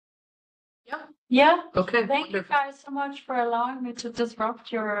Yeah. Okay. Thank you Wonderful. guys so much for allowing me to disrupt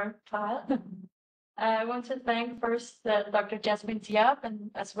your class. I want to thank first Dr. Jasmin Diab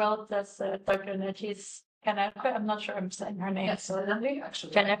and as well as Dr. Najis Kanepe. I'm not sure I'm saying her name. Yes, certainly.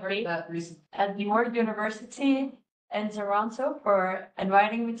 Actually, I heard Kanepe that recently. at York University in Toronto for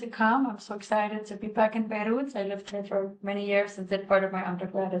inviting me to come. I'm so excited to be back in Beirut. I lived there for many years and did part of my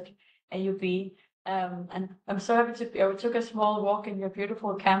undergrad at AUB. And I'm so happy to be. I took a small walk in your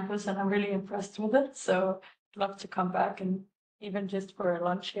beautiful campus, and I'm really impressed with it. So I'd love to come back and even just for a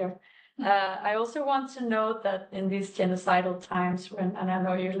lunch here. I also want to note that in these genocidal times, and I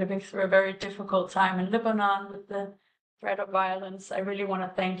know you're living through a very difficult time in Lebanon with the threat of violence, I really want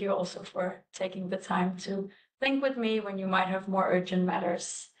to thank you also for taking the time to think with me when you might have more urgent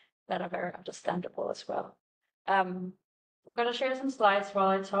matters that are very understandable as well. I'm going to share some slides while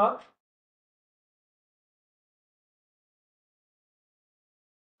I talk.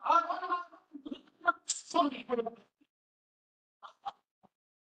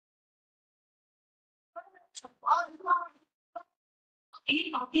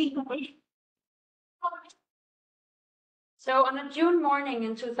 So on a June morning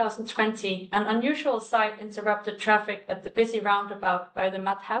in 2020, an unusual sight interrupted traffic at the busy roundabout by the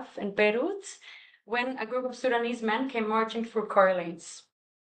Mathaf in Beirut when a group of Sudanese men came marching through car lanes.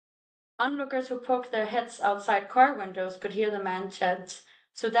 Onlookers who poked their heads outside car windows could hear the man chant,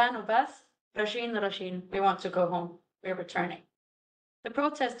 Sudan ubas, Rashin Rashin, we want to go home, we're returning. The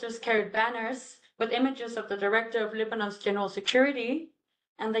protesters carried banners with images of the director of Lebanon's General Security,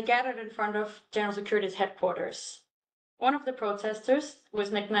 and they gathered in front of General Security's headquarters. One of the protesters, who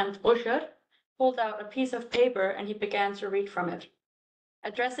was nicknamed Usher, pulled out a piece of paper and he began to read from it.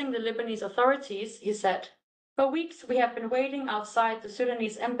 Addressing the Lebanese authorities, he said, for weeks we have been waiting outside the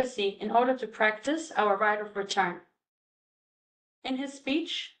Sudanese embassy in order to practice our right of return. In his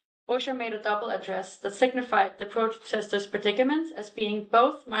speech, Usher made a double address that signified the protesters' predicament as being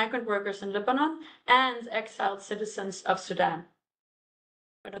both migrant workers in Lebanon and exiled citizens of Sudan.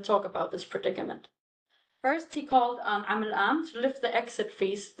 I'm going to talk about this predicament. First, he called on Amel Am to lift the exit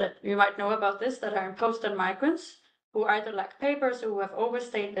fees that you might know about this that are imposed on migrants who either lack papers or who have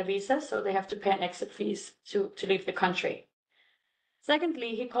overstayed their visa, so they have to pay an exit fees to leave the country.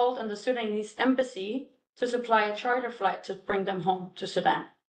 Secondly, he called on the Sudanese embassy to supply a charter flight to bring them home to Sudan.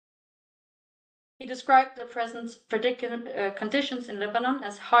 He described the present conditions in Lebanon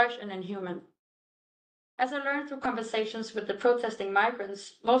as harsh and inhuman. As I learned through conversations with the protesting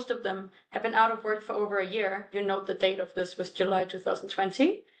migrants, most of them have been out of work for over a year. You note the date of this was July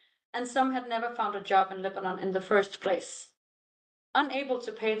 2020, and some had never found a job in Lebanon in the first place. Unable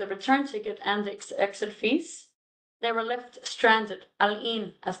to pay the return ticket and the exit fees, they were left stranded,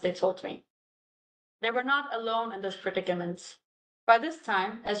 al-in, as they told me. They were not alone in this predicament. By this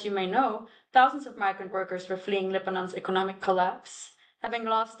time, as you may know, thousands of migrant workers were fleeing Lebanon's economic collapse, having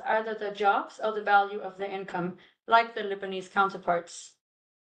lost either their jobs or the value of their income, like their Lebanese counterparts.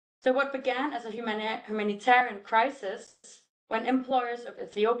 So what began as a humanitarian crisis, when employers of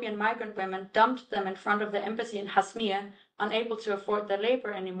Ethiopian migrant women dumped them in front of the embassy in Hasmiyeh, unable to afford their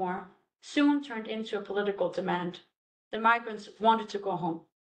labor anymore, soon turned into a political demand. The migrants wanted to go home.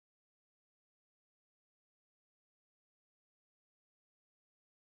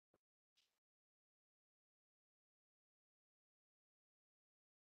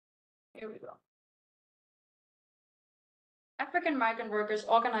 Here we go. African migrant workers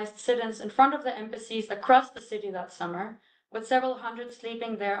organized sit-ins in front of the embassies across the city that summer, with several hundred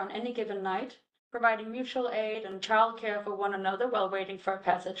sleeping there on any given night, providing mutual aid and childcare for one another while waiting for a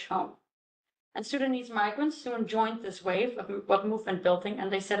passage home. And Sudanese migrants soon joined this wave of movement building,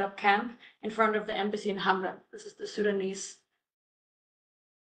 and they set up camp in front of the embassy in Hamra. This is the Sudanese,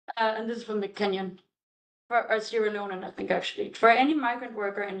 and this is from the Kenyan. Or Sierra Leone, I think, actually. For any migrant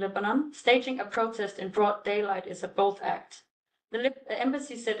worker in Lebanon, staging a protest in broad daylight is a bold act. The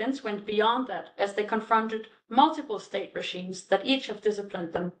embassy sit-ins went beyond that as they confronted multiple state regimes that each have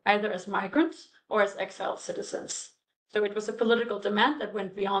disciplined them, either as migrants or as exiled citizens. So it was a political demand that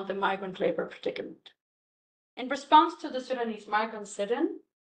went beyond the migrant labor predicament. In response to the Sudanese migrant sit-in,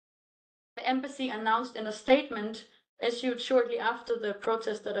 the embassy announced in a statement issued shortly after the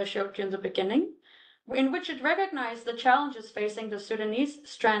protest that I showed you in the beginning, in which it recognized the challenges facing the Sudanese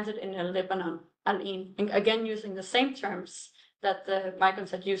stranded in Lebanon, al-in, again using the same terms that the migrants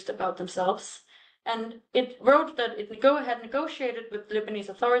had used about themselves. And it wrote that it had negotiated with Lebanese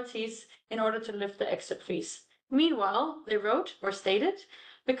authorities in order to lift the exit fees. Meanwhile, they wrote or stated,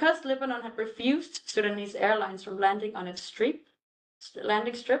 because Lebanon had refused Sudanese airlines from landing on its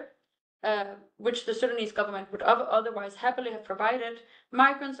landing strip, which the Sudanese government would otherwise happily have provided,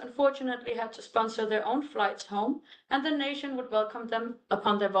 migrants unfortunately had to sponsor their own flights home, and the nation would welcome them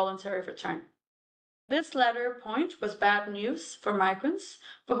upon their voluntary return. This latter point was bad news for migrants,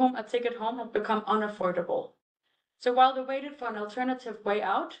 for whom a ticket home had become unaffordable. So while they waited for an alternative way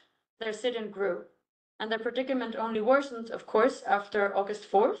out, their sit-in grew, and their predicament only worsened, of course, after August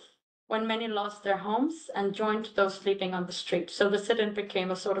 4th, when many lost their homes and joined those sleeping on the street. So the sit-in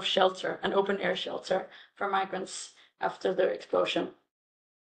became a sort of shelter, an open-air shelter for migrants after the explosion.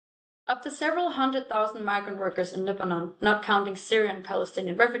 Up to several 100,000 migrant workers in Lebanon, not counting Syrian and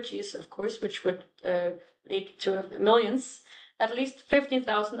Palestinian refugees, of course, which would lead to millions, at least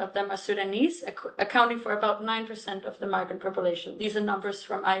 15,000 of them are Sudanese, accounting for about 9% of the migrant population. These are numbers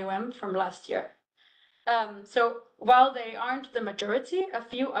from IOM from last year. So while they aren't the majority, a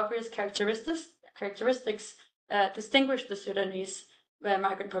few obvious characteristics distinguish the Sudanese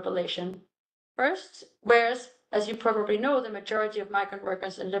migrant population. First, whereas, as you probably know, the majority of migrant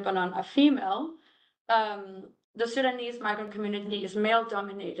workers in Lebanon are female, the Sudanese migrant community is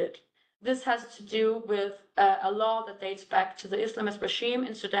male-dominated. This has to do with a law that dates back to the Islamist regime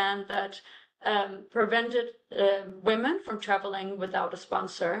in Sudan that prevented women from traveling without a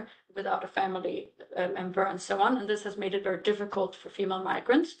sponsor, without a family member, and so on. And this has made it very difficult for female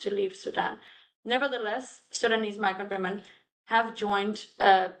migrants to leave Sudan. Nevertheless, Sudanese migrant women have joined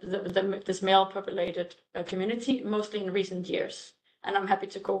this male-populated community, mostly in recent years. And I'm happy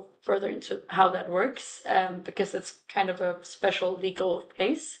to go further into how that works, because it's kind of a special legal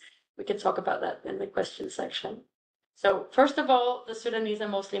case. We can talk about that in the question section. So first of all, the Sudanese are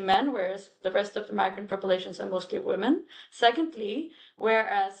mostly men, whereas the rest of the migrant populations are mostly women. Secondly,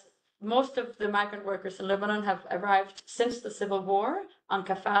 whereas most of the migrant workers in Lebanon have arrived since the civil war on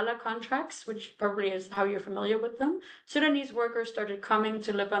kafala contracts, which probably is how you're familiar with them. Sudanese workers started coming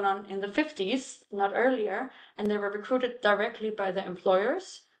to Lebanon in the 50s, not earlier, and they were recruited directly by their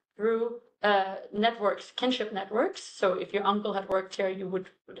employers through networks, kinship networks. So if your uncle had worked here, you would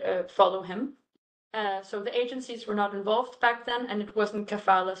follow him. So the agencies were not involved back then, and it wasn't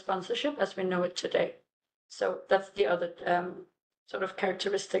kafala sponsorship as we know it today. So that's the other sort of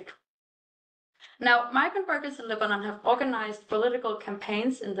characteristic. Now, migrant workers in Lebanon have organized political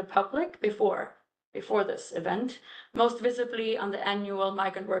campaigns in the public before this event, most visibly on the annual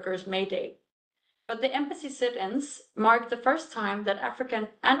Migrant Workers' May Day. But the embassy sit-ins marked the first time that African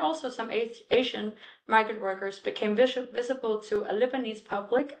and also some Asian migrant workers became visible to a Lebanese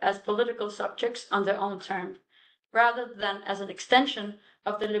public as political subjects on their own term, rather than as an extension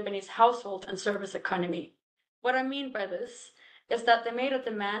of the Lebanese household and service economy. What I mean by this is that they made a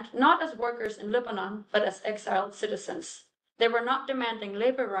demand not as workers in Lebanon, but as exiled citizens. They were not demanding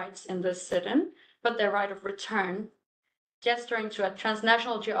labor rights in this sit-in, but their right of return, gesturing to a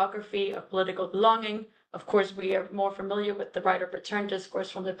transnational geography of political belonging. Of course, we are more familiar with the right of return discourse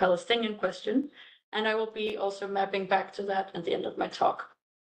from the Palestinian question, and I will be also mapping back to that at the end of my talk.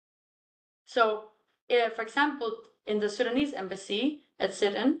 So, for example, in the Sudanese embassy at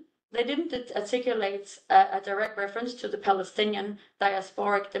sit-in, they didn't articulate a direct reference to the Palestinian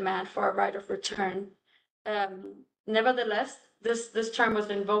diasporic demand for a right of return. Nevertheless, this term was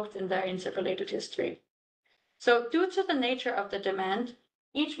invoked in their interrelated history. So due to the nature of the demand,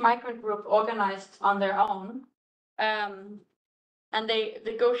 each migrant group organized on their own, and they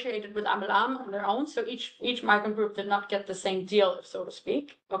negotiated with Amlam on their own. So each migrant group did not get the same deal, so to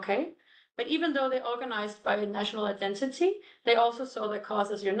speak, okay? But even though they organized by national identity, they also saw their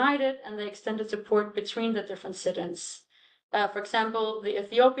causes united, and they extended support between the different sit-ins. For example, the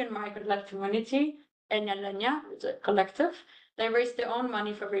Ethiopian migrant-led community, Enya Lenya, the collective, they raised their own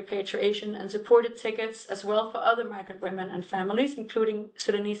money for repatriation and supported tickets as well for other migrant women and families, including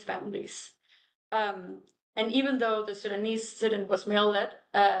Sudanese families. And even though the Sudanese sit-in was male-led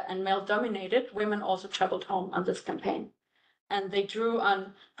and male-dominated, women also traveled home on this campaign. And they drew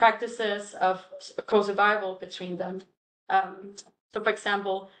on practices of co-survival between them. So, for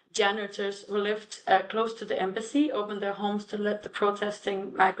example, janitors who lived close to the embassy opened their homes to let the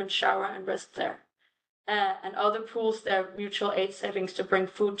protesting migrants shower and rest there. And other pools their mutual aid savings to bring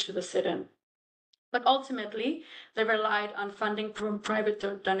food to the sit-in. But ultimately, they relied on funding from private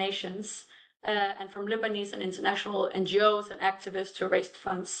donations and from Lebanese and international NGOs and activists to raise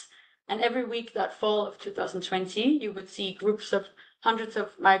funds. And every week that fall of 2020, you would see groups of hundreds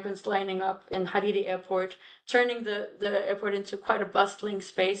of migrants lining up in Hariri airport, turning the airport into quite a bustling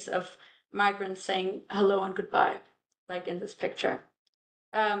space of migrants saying hello and goodbye, like in this picture.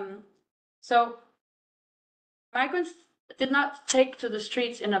 So migrants did not take to the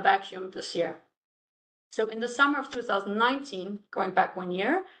streets in a vacuum this year. So in the summer of 2019, going back 1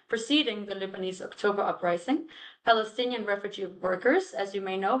 year, preceding the Lebanese October uprising, Palestinian refugee workers, as you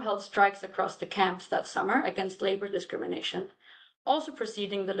may know, held strikes across the camps that summer against labor discrimination. Also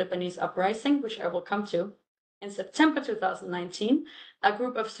preceding the Lebanese uprising, which I will come to, in September 2019, a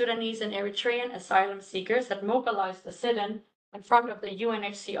group of Sudanese and Eritrean asylum seekers had mobilized a sit-in in front of the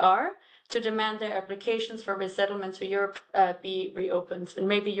UNHCR to demand their applications for resettlement to Europe be reopened. And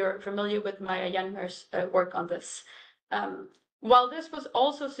maybe you're familiar with Maya Janmer's work on this. While this was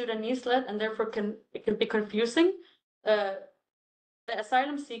also Sudanese-led and therefore it can be confusing, the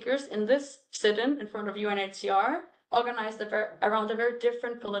asylum seekers in this sit-in in front of UNHCR organized around a very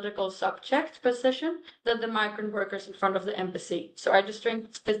different political subject position than the migrant workers in front of the embassy. So I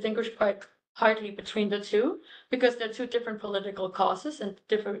distinguish quite hardly between the two because they're two different political causes and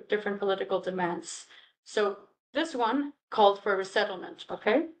different political demands. So this one called for resettlement,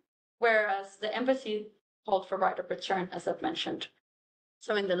 okay? Whereas the embassy called for right of return, as I've mentioned.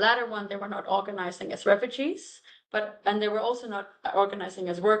 So in the latter one, they were not organizing as refugees, and they were also not organizing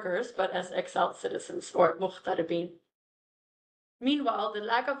as workers, but as exiled citizens or muhtaribin. Meanwhile, the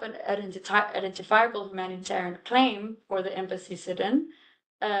lack of an identifiable humanitarian claim for the embassy sit-in,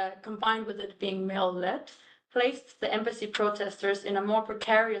 combined with it being male-led, placed the embassy protesters in a more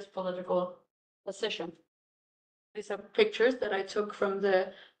precarious political position. These are pictures that I took from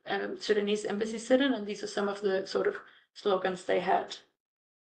the Sudanese embassy sit-in, and these are some of the sort of slogans they had.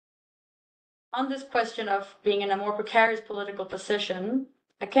 On this question of being in a more precarious political position,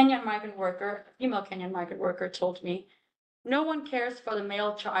 a female Kenyan migrant worker told me, "No one cares for the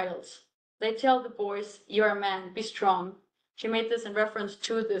male child. They tell the boys, you're a man, be strong." She made this in reference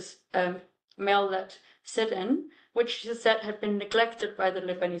to this male-led sit-in, which she said had been neglected by the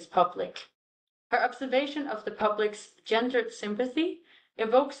Lebanese public. Her observation of the public's gendered sympathy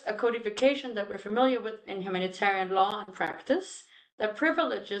evokes a codification that we're familiar with in humanitarian law and practice that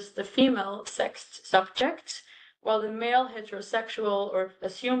privileges the female sexed subject, while the male heterosexual or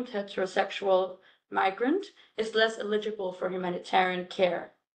assumed heterosexual migrant is less eligible for humanitarian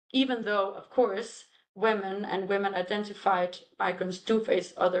care, even though, of course, women and women-identified migrants do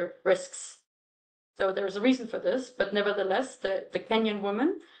face other risks. So there's a reason for this, but nevertheless, the Kenyan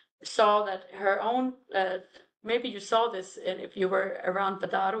woman saw that her own, maybe you saw this if you were around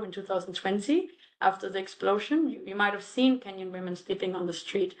Badaro in 2020, after the explosion, you might have seen Kenyan women sleeping on the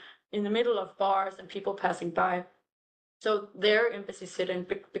street in the middle of bars and people passing by. So their embassy sit-in,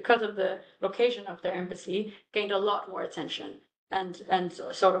 because of the location of their embassy, gained a lot more attention and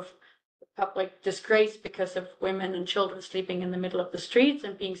sort of public disgrace because of women and children sleeping in the middle of the streets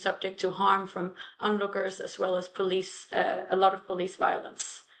and being subject to harm from onlookers as well as police, a lot of police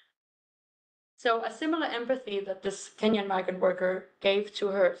violence. So a similar empathy that this Kenyan migrant worker gave to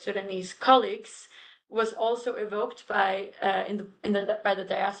her Sudanese colleagues was also evoked by the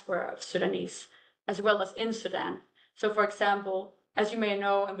diaspora of Sudanese, as well as in Sudan. So, for example, as you may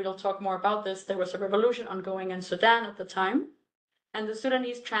know, and we'll talk more about this, there was a revolution ongoing in Sudan at the time, and the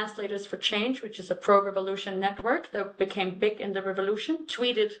Sudanese Translators for Change, which is a pro-revolution network that became big in the revolution,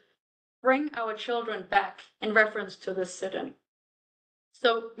 tweeted, "Bring our children back," in reference to this sit-in.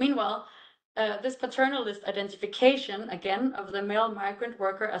 So, meanwhile, this paternalist identification, again, of the male migrant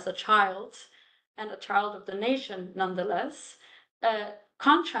worker as a child, and a child of the nation nonetheless,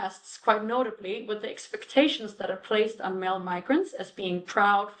 contrasts quite notably with the expectations that are placed on male migrants as being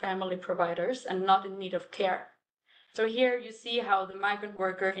proud family providers and not in need of care. So here you see how the migrant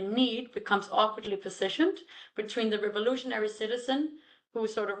worker in need becomes awkwardly positioned between the revolutionary citizen who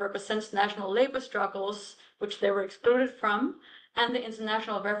sort of represents national labor struggles, which they were excluded from, and the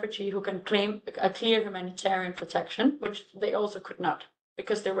international refugee who can claim a clear humanitarian protection, which they also could not,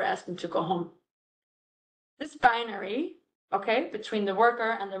 because they were asking to go home. This binary, okay, between the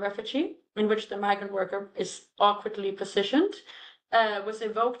worker and the refugee, in which the migrant worker is awkwardly positioned, was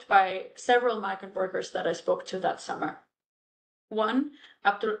evoked by several migrant workers that I spoke to that summer. One,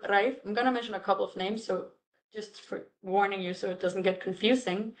 Abdul Raif, I'm going to mention a couple of names, so just for warning you so it doesn't get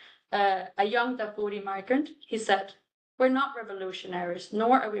confusing. A young Darfuri migrant, he said, "We're not revolutionaries,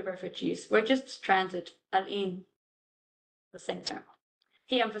 nor are we refugees. We're just stranded, al-in," the same term.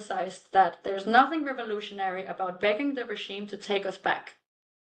 He emphasized that there's nothing revolutionary about begging the regime to take us back.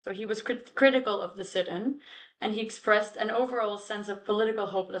 So he was critical of the sit-in, and he expressed an overall sense of political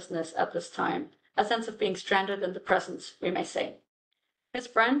hopelessness at this time, a sense of being stranded in the present, we may say. His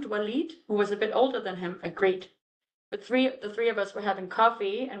friend Walid, who was a bit older than him, agreed. The three of us were having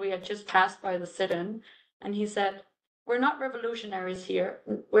coffee, and we had just passed by the sit-in, and he said, "We're not revolutionaries here.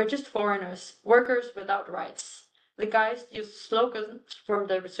 We're just foreigners, workers without rights. the guys used slogans from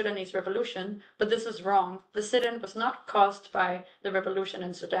the Sudanese revolution, but this is wrong. The sit-in was not caused by the revolution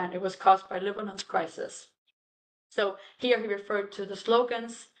in Sudan. It was caused by Lebanon's crisis. So here he referred to the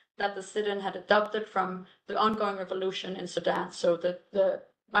slogans that the sit-in had adopted from the ongoing revolution in Sudan. So the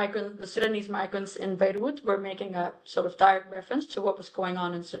Sudanese migrants in Beirut were making a sort of direct reference to what was going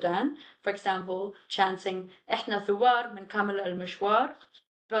on in Sudan. For example, chanting "Ihna thuwar min kamil al-mishwar,"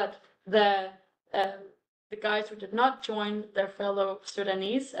 but the guys who did not join their fellow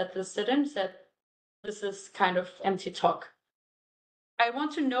Sudanese at the sit-in said, this is kind of empty talk. I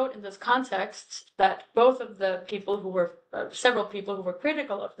want to note in this context that both of the people who were, several people who were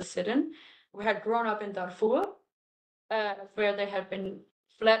critical of the sit-in, had grown up in Darfur, where they had been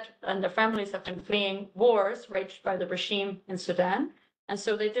fled and their families have been fleeing wars waged by the regime in Sudan. And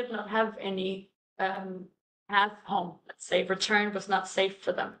so they did not have any path home. Let's say return was not safe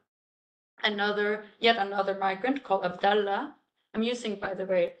for them. Yet another migrant called Abdallah, I'm using, by the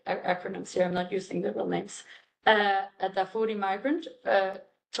way, acronyms here, I'm not using the real names, a Darfuri migrant,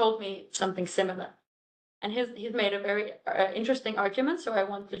 told me something similar. And he's made a very interesting argument, so I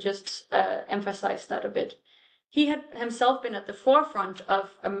want to just emphasize that a bit. He had himself been at the forefront of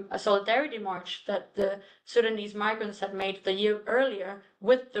a solidarity march that the Sudanese migrants had made the year earlier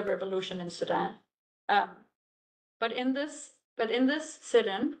with the revolution in Sudan. But in this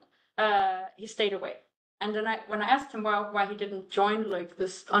sit-in, he stayed away. And then when I asked him why he didn't join like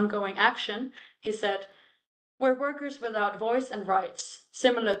this ongoing action, he said, "We're workers without voice and rights,"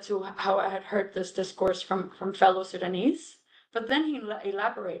 similar to how I had heard this discourse from fellow Sudanese. But then he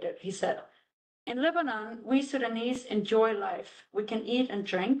elaborated. He said, "In Lebanon, we Sudanese enjoy life. We can eat and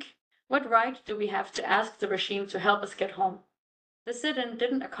drink. What right do we have to ask the regime to help us get home? The sit-in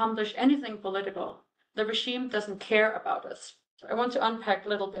didn't accomplish anything political. The regime doesn't care about us." So I want to unpack a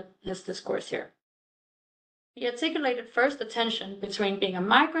little bit his discourse here. He articulated first the tension between being a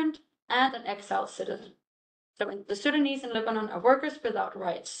migrant and an exiled citizen. So the Sudanese in Lebanon are workers without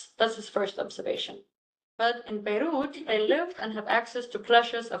rights. That's his first observation. But in Beirut, they live and have access to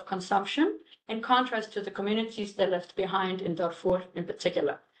pleasures of consumption, in contrast to the communities they left behind in Darfur in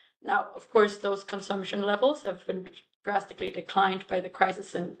particular. Now, of course, those consumption levels have been drastically declined by the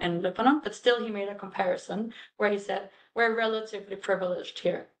crisis in Lebanon, but still he made a comparison where he said, we're relatively privileged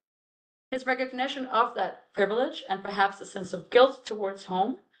here. His recognition of that privilege and perhaps a sense of guilt towards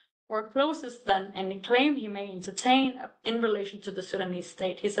home were closest than any claim he may entertain in relation to the Sudanese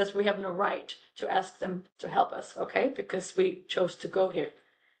state. He says we have no right to ask them to help us, okay, because we chose to go here.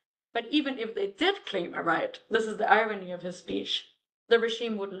 But even if they did claim a right, this is the irony of his speech, the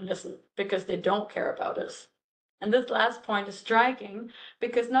regime wouldn't listen because they don't care about us. And this last point is striking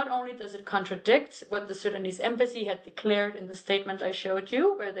because not only does it contradict what the Sudanese embassy had declared in the statement I showed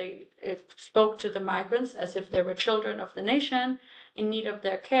you, where they spoke to the migrants as if they were children of the nation in need of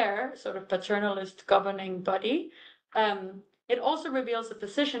their care, sort of paternalist governing body, it also reveals a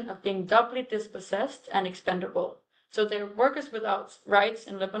position of being doubly dispossessed and expendable. So they're workers without rights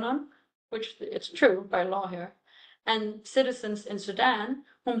in Lebanon, which it's true by law here, and citizens in Sudan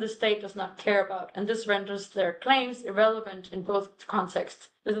whom the state does not care about. And this renders their claims irrelevant in both contexts.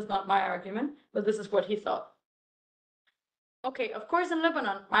 This is not my argument, but this is what he thought. Okay, of course, in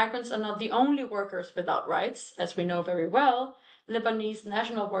Lebanon, migrants are not the only workers without rights, as we know very well. Lebanese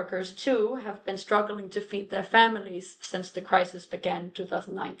national workers, too, have been struggling to feed their families since the crisis began in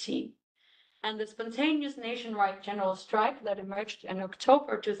 2019. And the spontaneous nationwide general strike that emerged in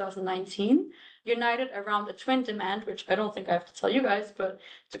October 2019 united around a twin demand, which I don't think I have to tell you guys, but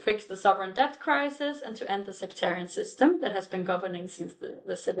to fix the sovereign debt crisis and to end the sectarian system that has been governing since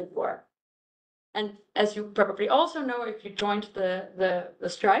the Civil War. And as you probably also know, if you joined the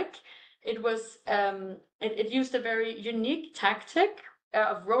strike, it was it used a very unique tactic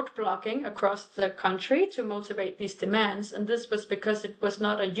of road blocking across the country to motivate these demands. And this was because it was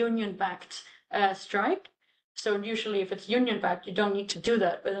not a union-backed strike. So usually if it's union-backed, you don't need to do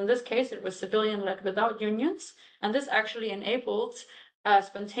that. But in this case, it was civilian-led without unions. And this actually enabled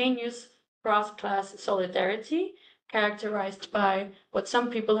spontaneous cross-class solidarity characterized by what some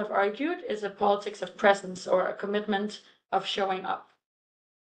people have argued is a politics of presence or a commitment of showing up.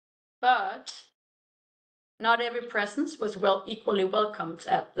 But not every presence was equally welcomed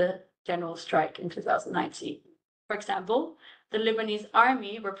at the general strike in 2019. For example, the Lebanese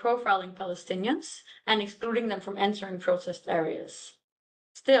army were profiling Palestinians and excluding them from entering protest areas.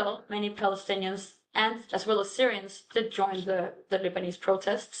 Still, many Palestinians and as well as Syrians did join the Lebanese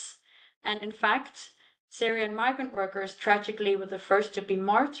protests. And in fact, Syrian migrant workers tragically were the first to be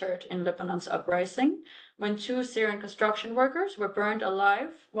martyred in Lebanon's uprising when 2 Syrian construction workers were burned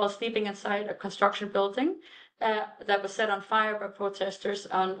alive while sleeping inside a construction building that was set on fire by protesters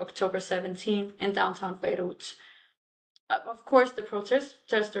on October 17 in downtown Beirut. Of course, the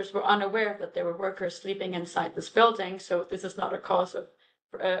protesters were unaware that there were workers sleeping inside this building, so this is not a cause of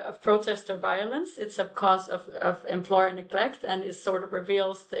protester violence. It's a cause of employer neglect, and it sort of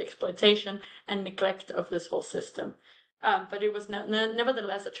reveals the exploitation and neglect of this whole system. But it was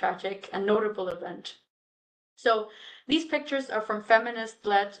nevertheless a tragic and notable event. So these pictures are from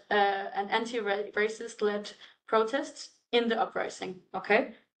feminist-led and anti-racist-led protests in the uprising.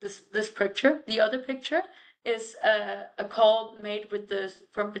 Okay, this picture. The other picture is a call made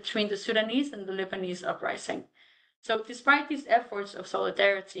from between the Sudanese and the Lebanese uprising. So despite these efforts of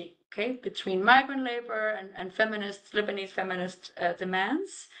solidarity, okay, between migrant labor and feminist Lebanese feminist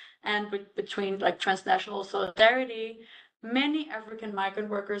demands, and between like transnational solidarity, many African migrant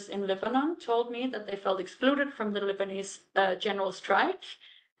workers in Lebanon told me that they felt excluded from the Lebanese general strike,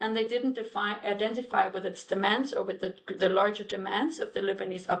 and they didn't identify with its demands or with the larger demands of the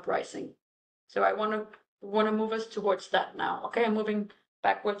Lebanese uprising. So I want to move us towards that now. Okay, I'm moving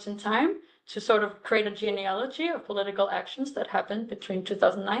backwards in time to sort of create a genealogy of political actions that happened between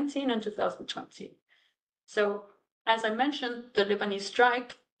 2019 and 2020. So, as I mentioned, the Lebanese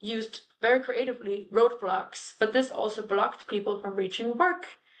strike used very creatively roadblocks, but this also blocked people from reaching work.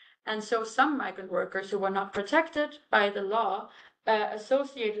 And so some migrant workers who were not protected by the law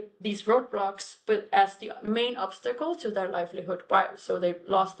associated these roadblocks as the main obstacle to their livelihood. So they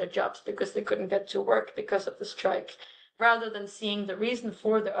lost their jobs because they couldn't get to work because of the strike, rather than seeing the reason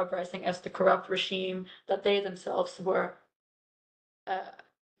for the uprising as the corrupt regime that they themselves were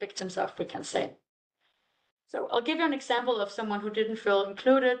victims of, we can say. So I'll give you an example of someone who didn't feel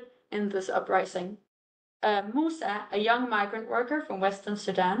included in this uprising. Musa, a young migrant worker from Western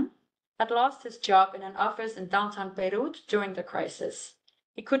Sudan, had lost his job in an office in downtown Beirut during the crisis.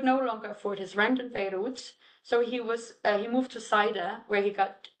 He could no longer afford his rent in Beirut, so he moved to Saida, where he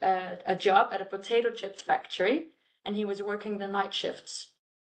got a job at a potato chips factory, and he was working the night shifts.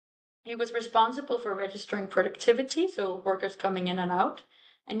 He was responsible for registering productivity, so workers coming in and out,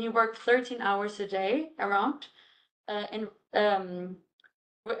 and he worked 13 hours a day around, and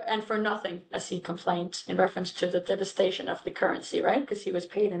for nothing, as he complained, in reference to the devastation of the currency, right? Because he was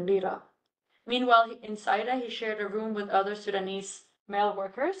paid in lira. Meanwhile, in Saida, he shared a room with other Sudanese male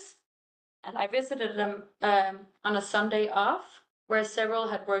workers, and I visited them on a Sunday off, where several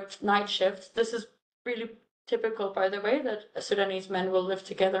had worked night shifts. This is really typical, by the way, that Sudanese men will live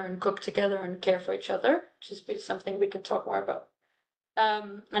together and cook together and care for each other, which is something we can talk more about.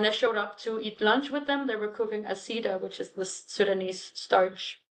 And I showed up to eat lunch with them. They were cooking asida, which is the Sudanese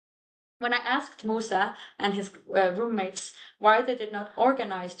starch. When I asked Musa and his roommates why they did not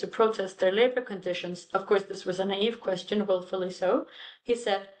organize to protest their labor conditions, of course this was a naive question, willfully so, he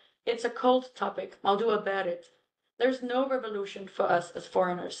said, "It's a cold topic, I'll do about it. There's no revolution for us as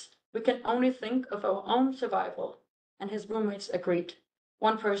foreigners. We can only think of our own survival." And his roommates agreed.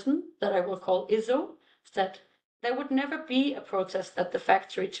 One person, that I will call Izzo, said, "There would never be a protest at the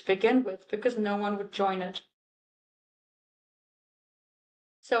factory to begin with because no one would join it."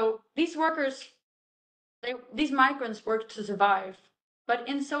 So these migrants worked to survive, but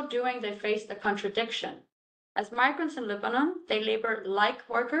in so doing, they faced a contradiction. As migrants in Lebanon, they labor like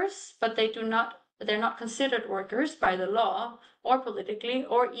workers, but they're not considered workers by the law or politically,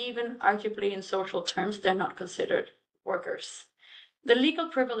 or even arguably in social terms, they're not considered workers. The legal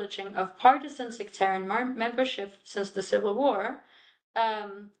privileging of partisan sectarian membership since the Civil War,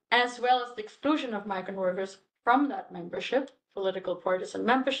 as well as the exclusion of migrant workers from that membership, political partisan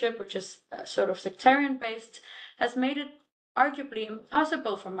membership, which is sort of sectarian based, has made it arguably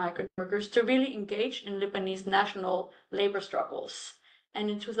impossible for migrant workers to really engage in Lebanese national labor struggles. And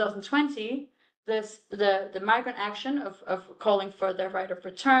in 2020, the migrant action of calling for their right of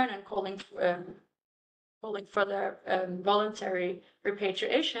return and calling for their voluntary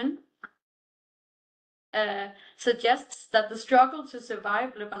repatriation suggests that the struggle to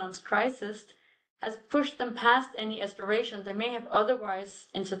survive Lebanon's crisis has pushed them past any aspiration they may have otherwise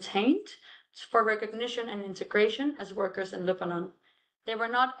entertained for recognition and integration as workers in Lebanon. They were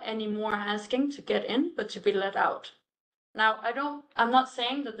not anymore asking to get in, but to be let out. Now, I'm not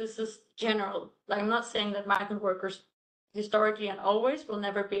saying that this is general. I'm not saying that migrant workers historically and always will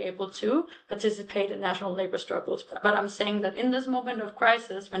never be able to participate in national labor struggles. But I'm saying that in this moment of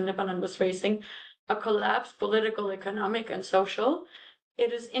crisis, when Lebanon was facing a collapse, political, economic, and social,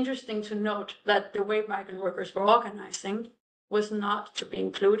 it is interesting to note that the way migrant workers were organizing was not to be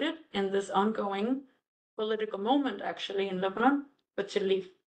included in this ongoing political moment, actually, in Lebanon, but to leave.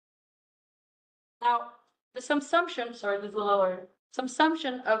 Now, the assumption, sorry, there's a lower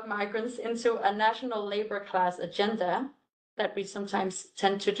subsumption of migrants into a national labor class agenda that we sometimes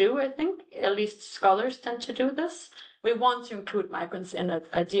tend to do, I think, at least scholars tend to do this. We want to include migrants in an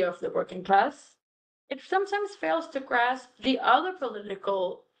idea of the working class. It sometimes fails to grasp the other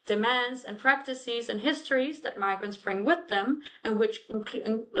political demands and practices and histories that migrants bring with them and which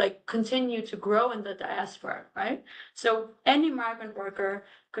continue to grow in the diaspora, right? So any migrant worker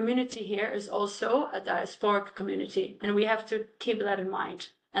community here is also a diasporic community, and we have to keep that in mind.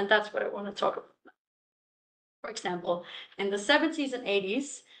 And that's what I want to talk about. For example, in the 70s and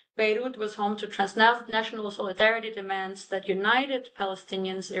 80s, Beirut was home to transnational solidarity demands that united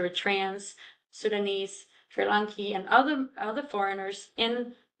Palestinians, Eritreans, Sudanese, Sri Lankan, and other foreigners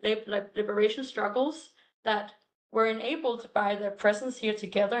in liberation struggles that were enabled by their presence here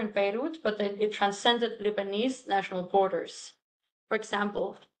together in Beirut, but it transcended Lebanese national borders. For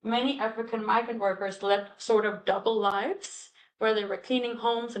example, many African migrant workers led sort of double lives, where they were cleaning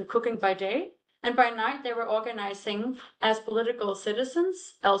homes and cooking by day, and by night they were organizing as political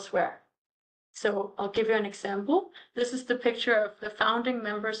citizens elsewhere. So I'll give you an example. This is the picture of the founding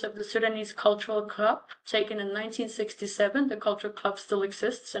members of the Sudanese Cultural Club, taken in 1967. The cultural club still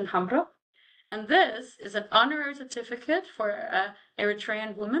exists in Hamra. And this is an honorary certificate for an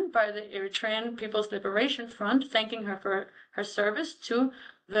Eritrean woman by the Eritrean People's Liberation Front, thanking her for her service to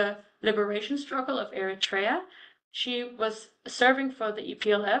the liberation struggle of Eritrea. She was serving for the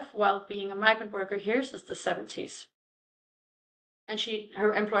EPLF while being a migrant worker here since the 70s. And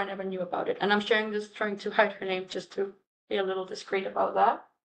her employer never knew about it. And I'm sharing this, trying to hide her name just to be a little discreet about that.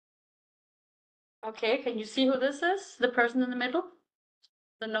 Okay, can you see who this is? The person in the middle?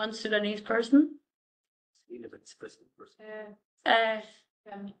 The non-Sudanese person?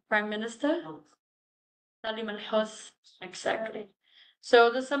 Prime Minister? Salim al-Hos, exactly.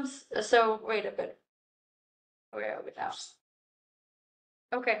 So wait a bit. Where are we now?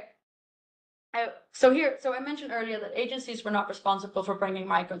 Okay. So I mentioned earlier that agencies were not responsible for bringing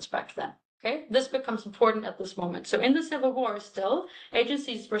migrants back then. Okay, this becomes important at this moment. So in the Civil War, still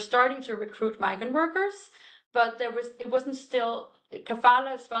agencies were starting to recruit migrant workers, but it wasn't still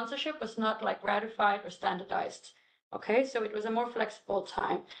kafala sponsorship was not like ratified or standardized. Okay, so it was a more flexible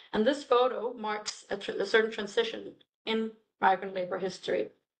time, and this photo marks a certain transition in migrant labor history.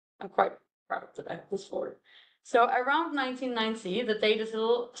 I'm quite proud of this photo. So around 1990, the date is a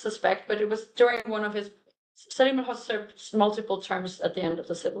little suspect, but it was during one of his, Salim al-Hos served multiple terms at the end of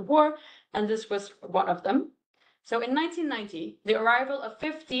the Civil War, and this was one of them. So in 1990, the arrival of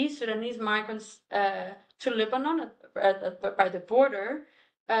 50 Sudanese migrants to Lebanon by the border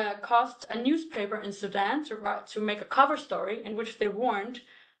caused a newspaper in Sudan to make a cover story in which they warned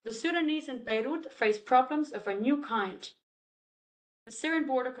the Sudanese in Beirut face problems of a new kind. The Syrian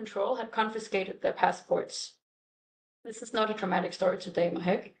border control had confiscated their passports. This is not a dramatic story today,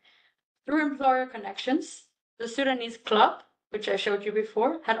 Mahek. Through employer connections, the Sudanese club, which I showed you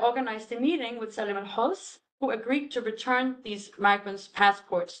before, had organized a meeting with Salim al-Hos, who agreed to return these migrants'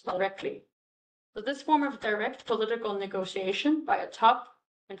 passports directly. So this form of direct political negotiation by a top,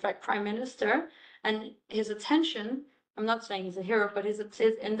 in fact, prime minister, and his attention, I'm not saying he's a hero, but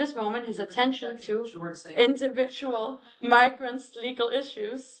in this moment, his attention to individual migrants' legal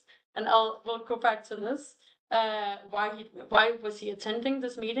issues, and we'll go back to this. Why was he attending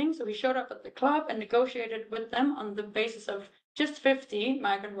this meeting? So he showed up at the club and negotiated with them on the basis of just 50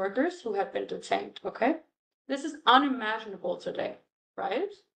 migrant workers who had been detained. Okay, this is unimaginable today,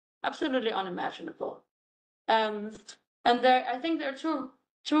 right? Absolutely unimaginable. And I think there are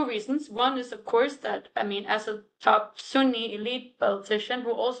two reasons. One is, of course, that as a top Sunni elite politician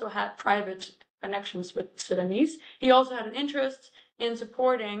who also had private connections with Sudanese, he also had an interest in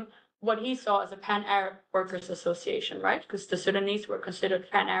supporting what he saw as a pan-Arab workers association, right? Because the Sudanese were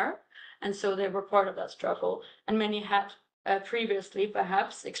considered pan-Arab, and so they were part of that struggle. And many had previously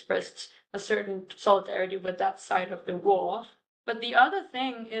perhaps expressed a certain solidarity with that side of the war. But the other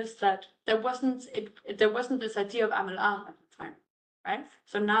thing is that there wasn't this idea of Amal Am at the time, right?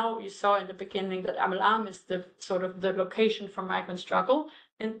 So now you saw in the beginning that Amal Am is the sort of the location for migrant struggle,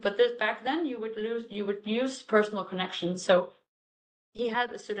 but back then you would use personal connections. So he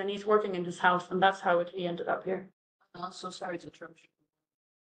had a Sudanese working in his house, and that's how he ended up here. I'm so sorry to interrupt you.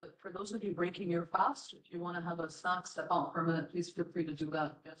 But for those of you breaking your fast, if you want to have a snack step out for a minute, please feel free to do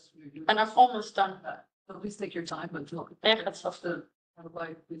that. Yes, we do. And I'm almost done. So please take your time, but don't Have to have a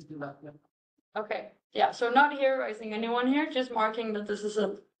bite, please do that. Yeah. Okay, yeah, so not heroizing anyone here, just marking that this is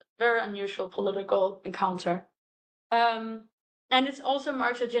a very unusual political encounter. And it also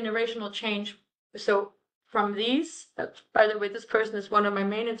marks a generational change. So from these, by the way, this person is one of my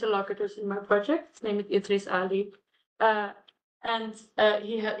main interlocutors in my project. His name is Idris Ali. And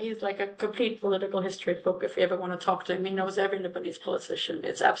he's like a complete political history book. If you ever want to talk to him, he knows every Lebanese politician.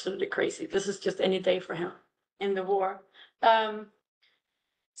 It's absolutely crazy. This is just any day for him in the war.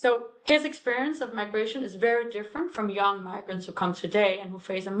 So his experience of migration is very different from young migrants who come today and who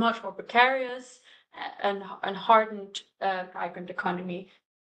face a much more precarious and hardened migrant economy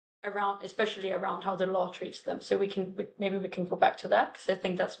around, especially around how the law treats them. So maybe we can go back to that, because I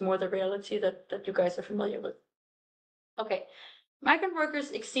think that's more the reality that you guys are familiar with. Okay, migrant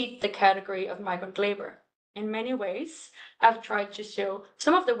workers exceed the category of migrant labor. In many ways, I've tried to show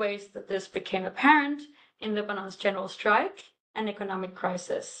some of the ways that this became apparent in Lebanon's general strike and economic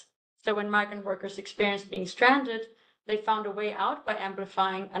crisis. So when migrant workers experienced being stranded, they found a way out by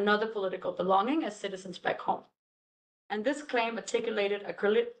amplifying another political belonging as citizens back home. And this claim articulated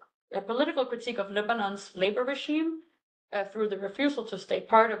a political critique of Lebanon's labor regime through the refusal to stay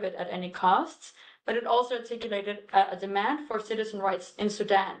part of it at any costs, but it also articulated a demand for citizen rights in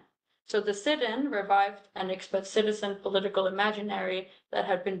Sudan. So the sit-in revived an expert citizen political imaginary that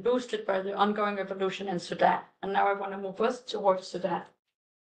had been boosted by the ongoing revolution in Sudan. And now I want to move us towards Sudan.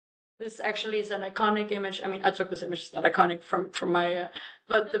 This actually is an iconic image. I mean, I took this image, it's not iconic from my,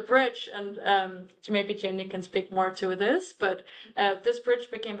 but the bridge, and maybe Jenny can speak more to this, but this bridge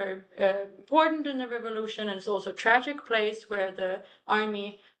became very important in the revolution, and it's also a tragic place where the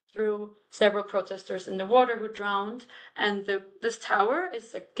army threw several protesters in the water who drowned. And this tower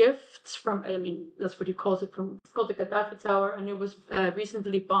is a gift from, I mean, that's what he calls it, it's called the Gaddafi Tower, and it was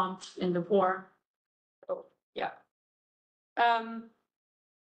recently bombed in the war. So, yeah.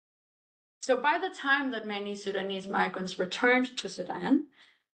 So by the time that many Sudanese migrants returned to Sudan,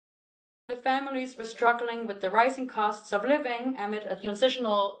 the families were struggling with the rising costs of living amid a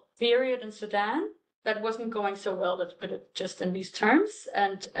transitional period in Sudan that wasn't going so well, let's put it just in these terms.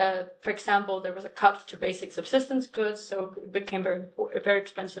 And for example, there was a cut to basic subsistence goods, so it became very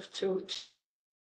expensive to